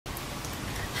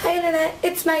Hi Internet,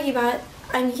 it's Maggibot.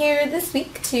 I'm here this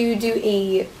week to do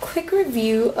a quick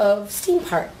review of Steam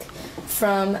Park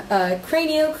from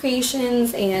Cranio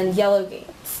Creations and Yellow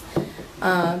Games.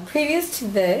 Previous to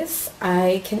this,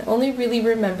 I can only really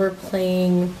remember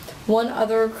playing one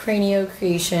other Cranio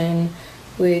creation,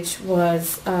 which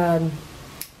was, what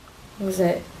was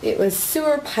it? It was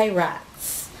Sewer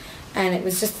Pirates. And it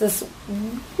was just this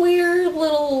weird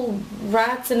little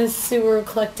rats in a sewer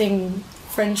collecting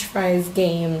French fries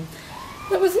game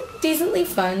that was decently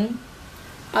fun,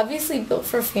 obviously built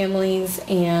for families,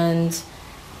 and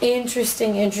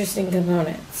interesting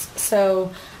components.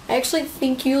 So I actually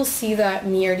think you'll see that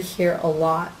mirrored here a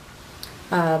lot.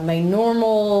 My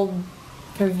normal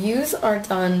reviews are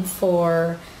done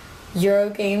for Euro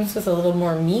games with a little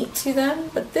more meat to them,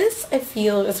 but this I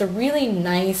feel is a really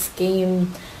nice game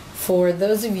for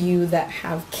those of you that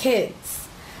have kids.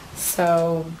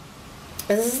 So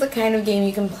this is the kind of game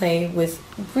you can play with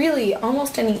really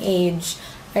almost any age.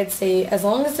 I'd say as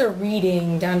long as they're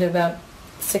reading down to about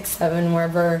 6, 7,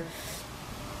 wherever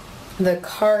the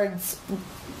cards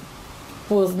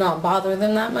will not bother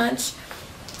them that much,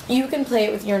 you can play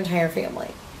it with your entire family.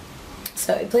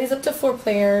 So it plays up to 4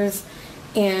 players,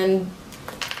 and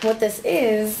what this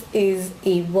is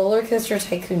a roller coaster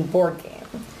tycoon board game.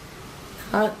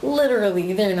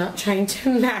 Literally, they're not trying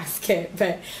to mask it,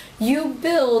 but you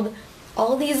build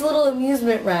all these little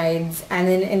amusement rides and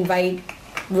then invite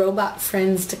robot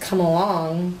friends to come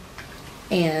along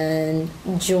and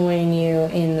join you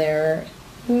in their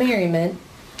merriment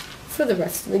for the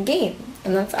rest of the game.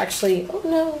 And that's actually, oh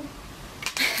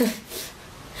no,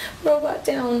 robot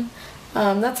down.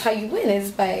 That's how you win,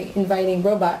 is by inviting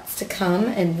robots to come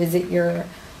and visit your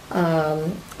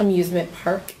amusement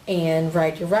park and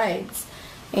ride your rides.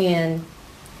 And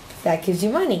that gives you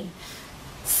money.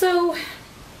 So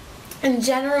in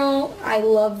general, I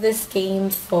love this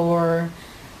game for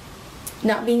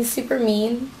not being super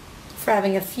mean, for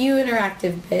having a few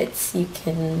interactive bits. You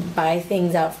can buy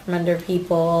things out from under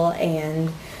people,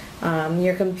 and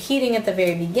you're competing at the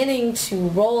very beginning to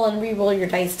roll and re-roll your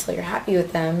dice till you're happy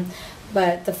with them.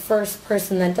 But the first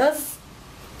person that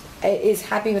is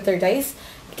happy with their dice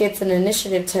gets an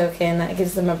initiative token that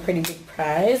gives them a pretty big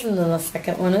prize, and then the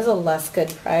second one is a less good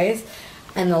prize.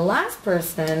 And the last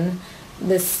person,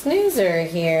 the snoozer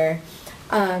here,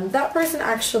 that person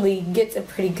actually gets a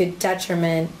pretty good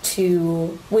detriment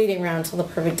to waiting around till the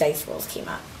perfect dice rolls came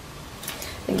out.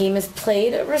 The game is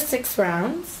played over 6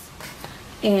 rounds,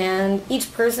 and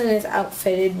each person is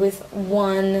outfitted with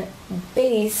one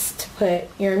base to put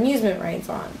your amusement rides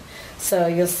on. So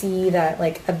you'll see that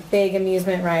like a big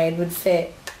amusement ride would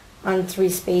fit on 3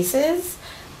 spaces.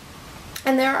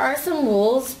 And there are some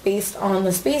rules based on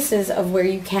the spaces of where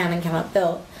you can and cannot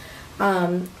build.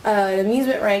 An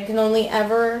amusement ride can only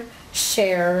ever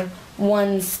share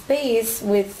one space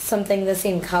with something the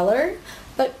same color,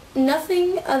 but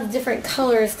nothing of different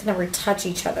colors can ever touch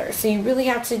each other. So you really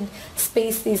have to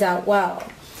space these out well.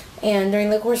 And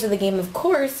during the course of the game, of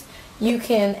course, you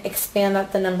can expand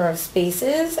out the number of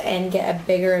spaces and get a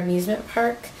bigger amusement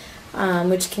park,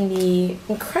 which can be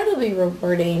incredibly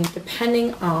rewarding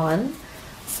depending on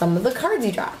some of the cards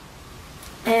you draw.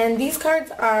 And these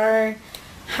cards are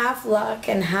half luck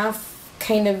and half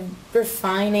kind of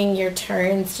refining your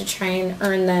turns to try and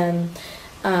earn them.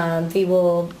 They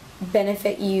will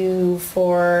benefit you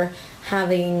for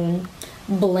having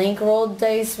blank rolled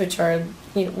dice, which are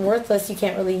worthless. You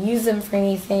can't really use them for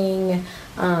anything.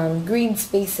 Green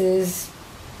spaces,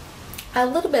 a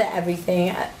little bit of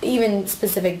everything, even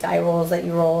specific die rolls that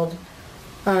you rolled.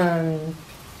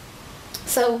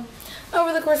 So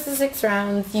over the course of 6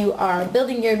 rounds, you are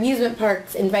building your amusement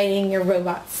parks, inviting your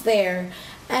robots there,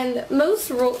 and most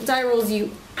die rolls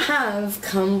you have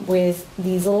come with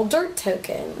these little dirt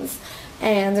tokens.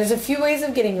 And there's a few ways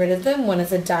of getting rid of them. One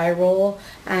is a die roll,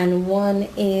 and one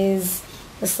is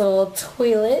this little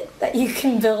toilet that you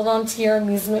can build onto your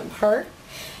amusement park.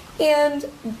 And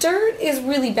dirt is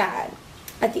really bad.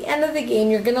 At the end of the game,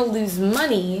 you're going to lose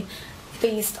money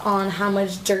based on how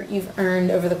much dirt you've earned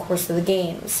over the course of the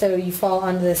game. So you fall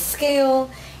onto this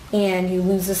scale and you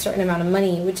lose a certain amount of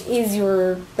money, which is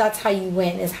that's how you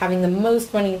win, is having the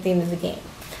most money at the end of the game.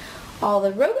 All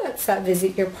the robots that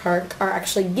visit your park are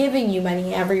actually giving you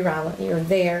money every round that you're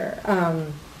there.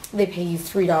 They pay you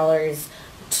 $3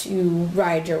 to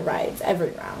ride your rides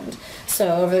every round.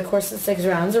 So over the course of 6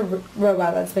 rounds, a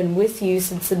robot that's been with you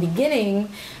since the beginning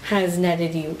has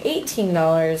netted you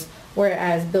 $18,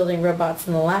 whereas building robots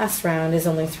in the last round is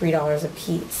only $3 a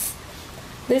piece.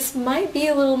 This might be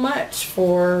a little much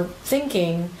for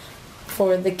thinking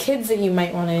for the kids that you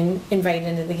might want to invite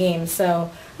into the game.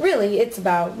 So really it's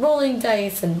about rolling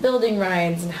dice and building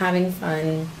rides and having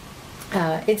fun.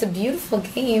 It's a beautiful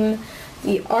game.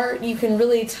 The art, you can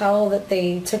really tell that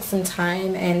they took some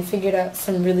time and figured out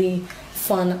some really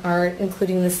fun art,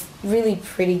 including this really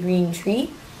pretty green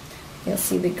tree. You'll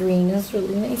see the green is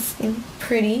really nice and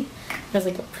pretty. There's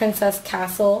like a princess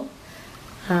castle.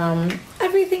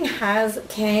 Everything has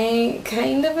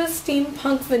kind of a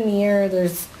steampunk veneer.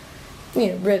 There's,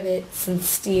 rivets and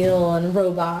steel and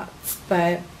robots,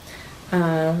 but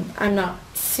I'm not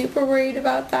super worried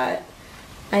about that.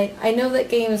 I know that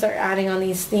games are adding on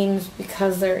these themes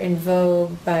because they're in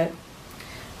vogue, but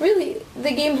really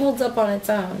the game holds up on its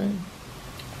own.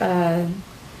 I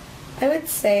would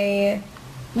say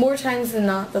more times than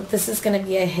not that this is going to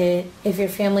be a hit. If your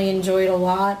family enjoyed a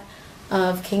lot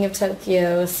of King of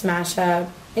Tokyo, Smash Up,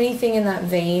 anything in that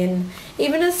vein,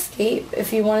 even Escape,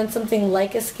 if you wanted something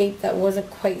like Escape that wasn't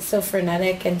quite so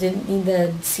frenetic and didn't need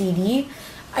the CD,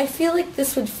 I feel like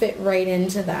this would fit right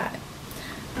into that.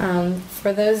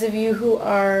 For those of you who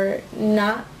are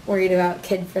not worried about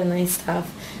kid-friendly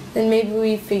stuff, then maybe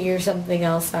we figure something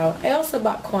else out. I also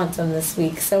bought Quantum this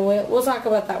week, so we'll talk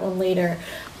about that one later.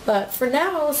 But for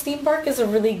now, Steam Park is a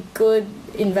really good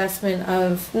investment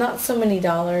of not so many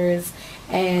dollars,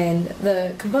 and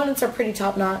the components are pretty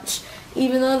top-notch.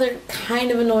 Even though they're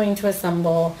kind of annoying to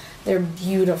assemble, they're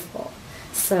beautiful.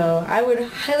 So I would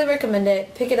highly recommend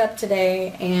it. Pick it up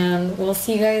today, and we'll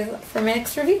see you guys for my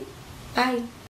next review. Bye!